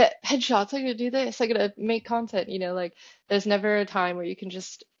 I gotta get headshots. I gotta do this. I gotta make content, you know? Like there's never a time where you can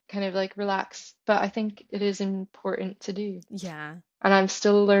just kind of like relax. But I think it is important to do. Yeah. And I'm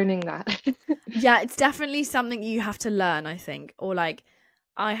still learning that. Yeah, it's definitely something you have to learn, I think. Or like,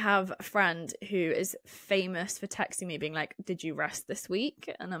 I have a friend who is famous for texting me being like, "Did you rest this week?"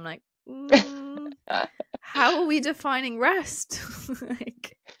 And I'm like, how are we defining rest?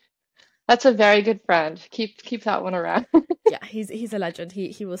 Like, That's a very good friend. Keep that one around. yeah, he's a legend.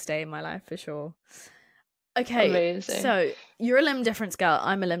 He will stay in my life for sure. Okay, Amazing. so you're a limb difference girl,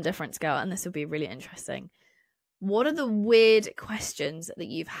 I'm a limb difference girl, and this will be really interesting. What are the weird questions that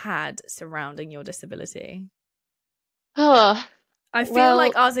you've had surrounding your disability? Oh, I feel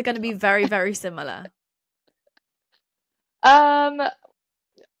like well, ours are going to be very, very similar. um,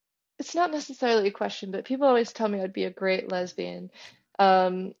 it's not necessarily a question, but people always tell me I'd be a great lesbian,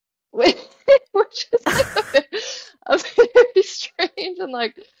 um, which which is like a very strange and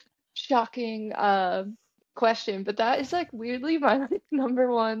like shocking question. But that is like weirdly my like,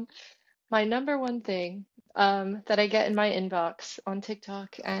 number one thing that I get in my inbox on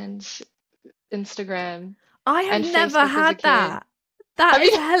TikTok and Instagram I have and never Facebook as a had kid. that. That I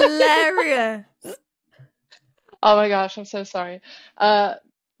is mean, hilarious. oh my gosh, I'm so sorry. Uh,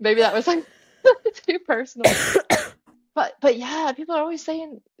 maybe that was like too personal. But yeah, people are always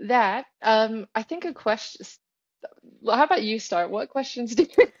saying that. I think a question. Well, how about you start? What questions do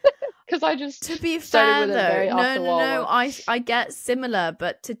you? Because I just To be started fair with a though, very off no, the no, wall no. one. I get similar,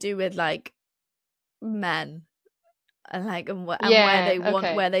 but to do with like men and like and Yeah.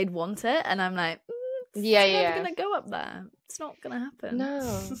 Okay. where they'd want it, and I'm like, Yeah. it's never Yeah. gonna go up there. It's not gonna happen.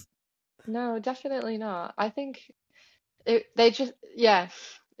 No. No. Definitely not. I think they just. Yeah.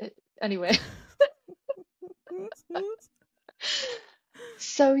 Anyway.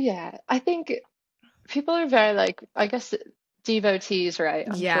 So yeah, I think people are very like. I guess devotees, right?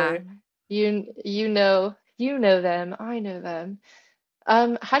 I'm Yeah. sure you know them. I know them.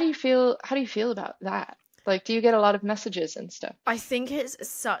 How do you feel about that? Like, do you get a lot of messages and stuff? I think it's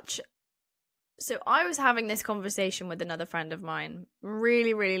such. So I was having this conversation with another friend of mine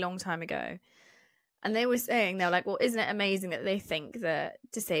really, really long time ago. And they were saying, they're like, well, isn't it amazing that they think that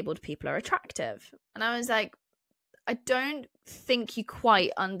disabled people are attractive? And I was like, I don't think you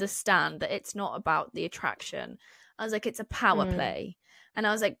quite understand that it's not about the attraction. I was like, it's a power Mm, play. And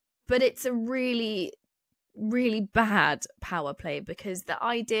I was like, but it's a really, really bad power play, because the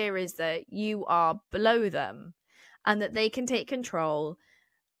idea is that you are below them and that they can take control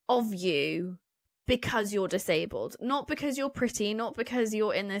of you because you're disabled, not because you're pretty, not because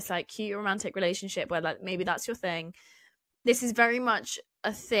you're in this like cute romantic relationship where like maybe that's your thing. This is very much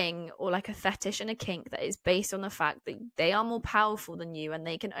a thing, or like a fetish and a kink, that is based on the fact that they are more powerful than you and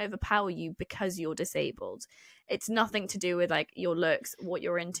they can overpower you because you're disabled. It's nothing to do with like your looks, what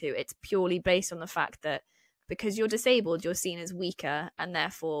you're into. It's purely based on the fact that because you're disabled, you're seen as weaker, and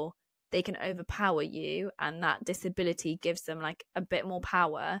therefore they can overpower you, and that disability gives them like a bit more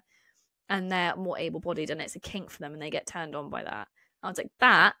power, and they're more able-bodied, and it's a kink for them, and they get turned on by that. I was like,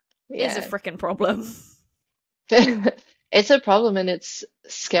 that is a Yeah. freaking problem. It's a problem and it's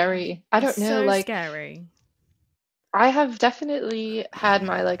scary. I It's don't know, so like scary. I have definitely had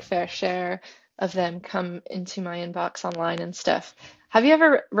my like fair share of them come into my inbox online and stuff. Have you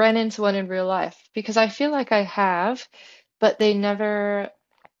ever ran into one in real life? Because I feel like I have, but they don't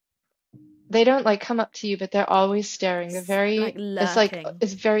like come up to you, but they're always staring. They're Like lurking.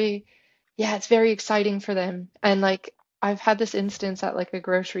 it's very, yeah, it's very exciting for them. And like, I've had this instance at like a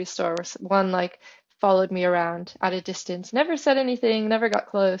grocery store where one like followed me around at a distance, never said anything, never got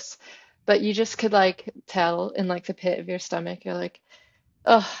close, but you just could like tell in like the pit of your stomach. You're like,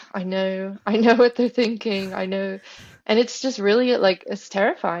 oh, I know what they're thinking. I know. And it's just really like, it's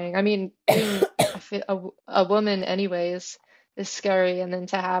terrifying. I mean, being a woman anyways is scary. And then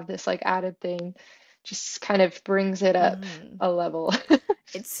to have this like added thing just kind of brings it up Mhm. a level.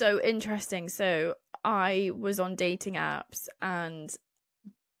 It's so interesting. So I was on dating apps, and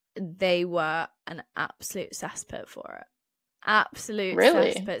they were an absolute cesspit for it. Absolute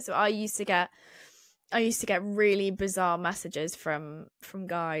Really? cesspit. So I used to get really bizarre messages from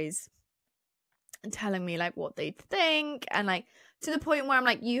guys telling me like what they'd think, and like to the point where I'm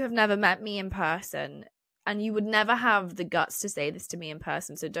like, you have never met me in person, and you would never have the guts to say this to me in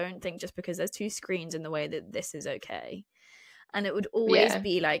person, so don't think just because there's two screens in the way that this is okay. And it would always Yeah.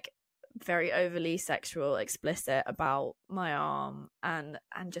 be like very overly sexual, explicit about my arm, and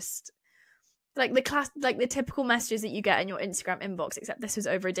just like the typical messages that you get in your Instagram inbox, except this was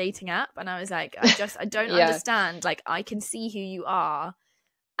over a dating app. And I was like, I don't Yeah. understand. Like, I can see who you are,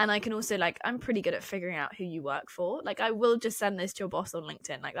 and I can also like, I'm pretty good at figuring out who you work for. Like, I will just send this to your boss on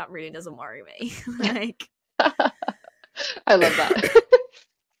LinkedIn. Like, that really doesn't worry me. Like, I love that.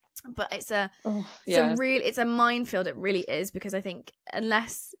 but Oh, yeah. it's a minefield. It really is, because I think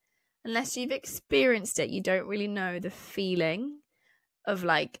unless you've experienced it, you don't really know the feeling of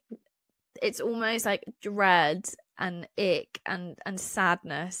like, it's almost like dread and ick and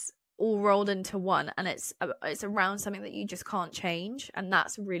sadness all rolled into one, and it's around something that you just can't change, and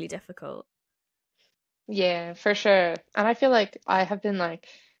that's really difficult. Yeah, for sure. And I feel like I have been like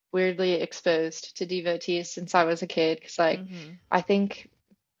weirdly exposed to devotees since I was a kid because like Mm-hmm. I think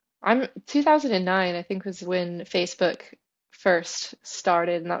I'm 2009, I think was when Facebook first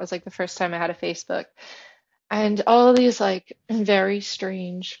started, and that was like the first time I had a Facebook. And all these like very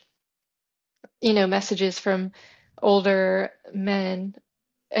strange, messages from older men,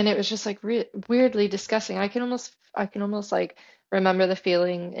 and it was just like re weirdly disgusting. I can almost like remember the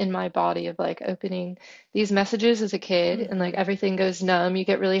feeling in my body of like opening these messages as a kid, and like Mm-hmm. everything goes numb. You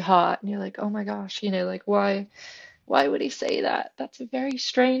get really hot, and you're like, oh my gosh, like why would he say that? That's a very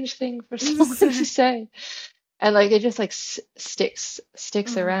strange thing for someone to say. And like it just like sticks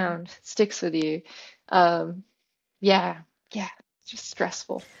Mm-hmm. around, sticks with you. Um, yeah, yeah, it's just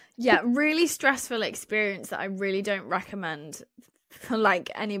stressful. Yeah, really stressful experience that I really don't recommend for like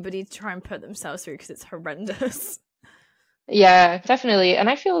anybody to try and put themselves through, because it's horrendous. Yeah, definitely. And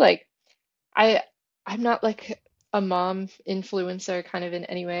I feel like I I'm not like a mom influencer kind of in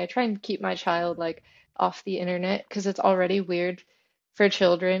any way. I try and keep my child like off the internet because it's already weird for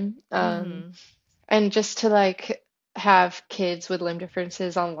children. Mm-hmm. And just to like have kids with limb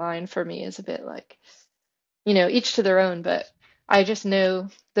differences online for me is a bit like, each to their own, but I just know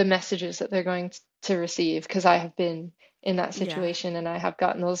the messages that they're going to receive because I have been in that Yeah. situation and I have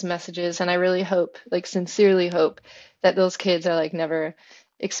gotten those messages, and I really hope, like sincerely hope, that those kids are like never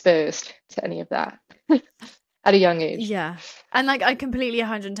exposed to any of that at a young age. Yeah. And like, I completely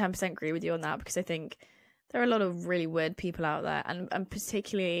 110% agree with you on that, because I think there are a lot of really weird people out there, and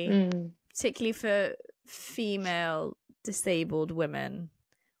Mm, particularly for female disabled women,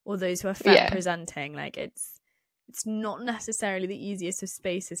 or those who are femme yeah. presenting, like it's not necessarily the easiest of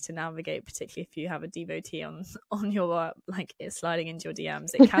spaces to navigate, particularly if you have a devotee on your like sliding into your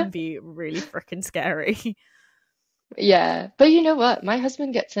DMs. It can be really freaking scary. Yeah. But you know what? My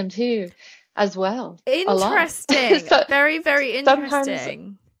husband gets them too, as well, a lot. Interesting. So Very, very sometimes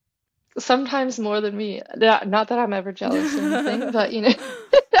interesting. sometimes more than me. Not that I'm ever jealous or anything, but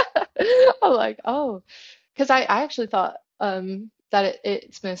I'm like, oh, because I actually thought that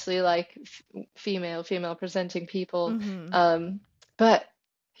it's mostly like female presenting people. But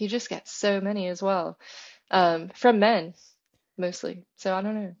he just gets so many as well, from men mostly. So I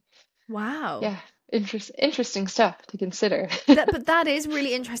don't know. Wow. Yeah, interesting stuff to consider. But that is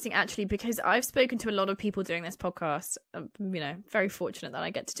really interesting, actually, because I've spoken to a lot of people doing this podcast. Very fortunate that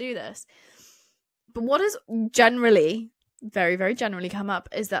I get to do this. But what has generally, very, very generally come up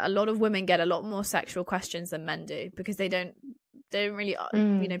is that a lot of women get a lot more sexual questions than men do, because they don't really,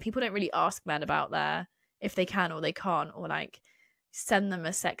 people don't really ask men about if they can or they can't, or like send them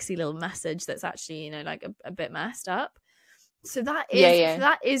a sexy little message that's actually, like a bit messed up. So that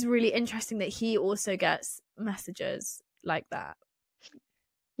is really interesting that he also gets messages like that.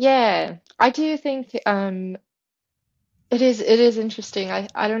 Yeah, I do think it is interesting.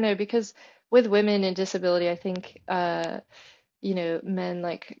 I don't know, because with women in disability, I think men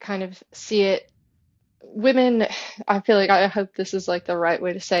like kind of see it. Women, I feel like, I hope this is like the right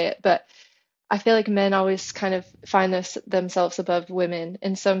way to say it, but I feel like men always kind of find themselves above women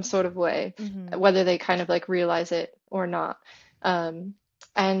in some sort of way, whether they kind of like realize it or not. And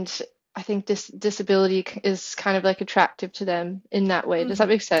I think disability is kind of like attractive to them in that way. Does that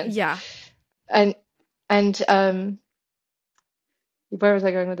make sense? Yeah. And where was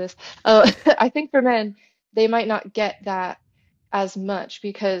I going with this? Oh, I think for men, they might not get that as much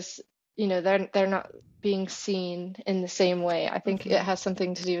because, they're not being seen in the same way. I think it has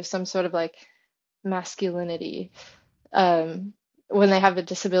something to do with some sort of like masculinity. When they have a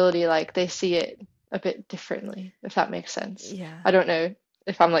disability, like they see it a bit differently, if that makes sense. Yeah. I don't know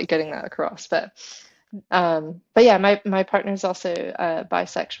if I'm like getting that across, but yeah, my partner's also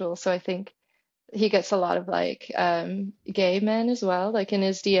bisexual, so I think he gets a lot of like gay men as well, like in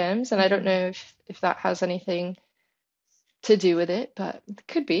his DMs, and I don't know if that has anything to do with it, but it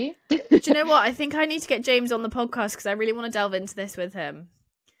could be. Do you know what? I think I need to get James on the podcast because I really want to delve into this with him.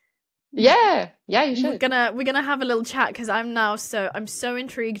 Yeah, you should. We're gonna have a little chat because I'm so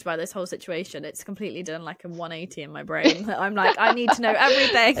intrigued by this whole situation. It's completely done like a 180 in my brain. I'm like, I need to know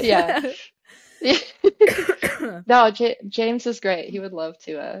everything. Yeah. No, James is great. He would love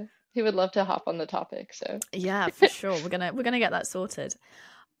to hop on the topic. So yeah, for sure. We're gonna get that sorted.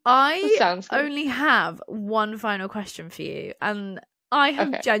 I only have one final question for you, and I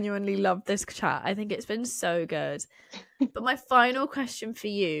have genuinely loved this chat. I think it's been so good. But my final question for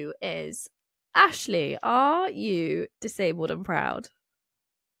you is, Ashley, are you disabled and proud?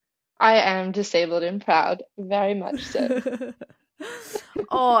 I am disabled and proud, very much so.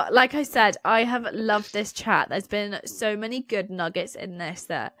 Oh, like I said, I have loved this chat. There's been so many good nuggets in this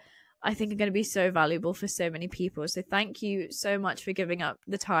that I think are going to be so valuable for so many people. So thank you so much for giving up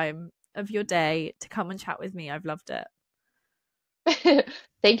the time of your day to come and chat with me. I've loved it.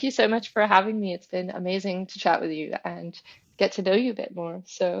 Thank you so much for having me. It's been amazing to chat with you and get to know you a bit more.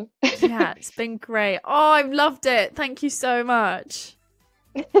 So yeah, it's been great. Oh, I've loved it. Thank you so much.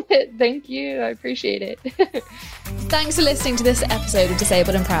 Thank you. I appreciate it. Thanks for listening to this episode of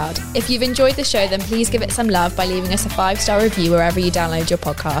Disabled and Proud. If you've enjoyed the show, then please give it some love by leaving us a 5-star review wherever you download your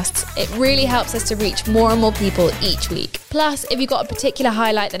podcasts. It really helps us to reach more and more people each week. Plus, if you've got a particular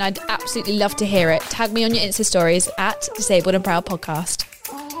highlight, then I'd absolutely love to hear it. Tag me on your Insta stories at Disabled and Proud Podcast.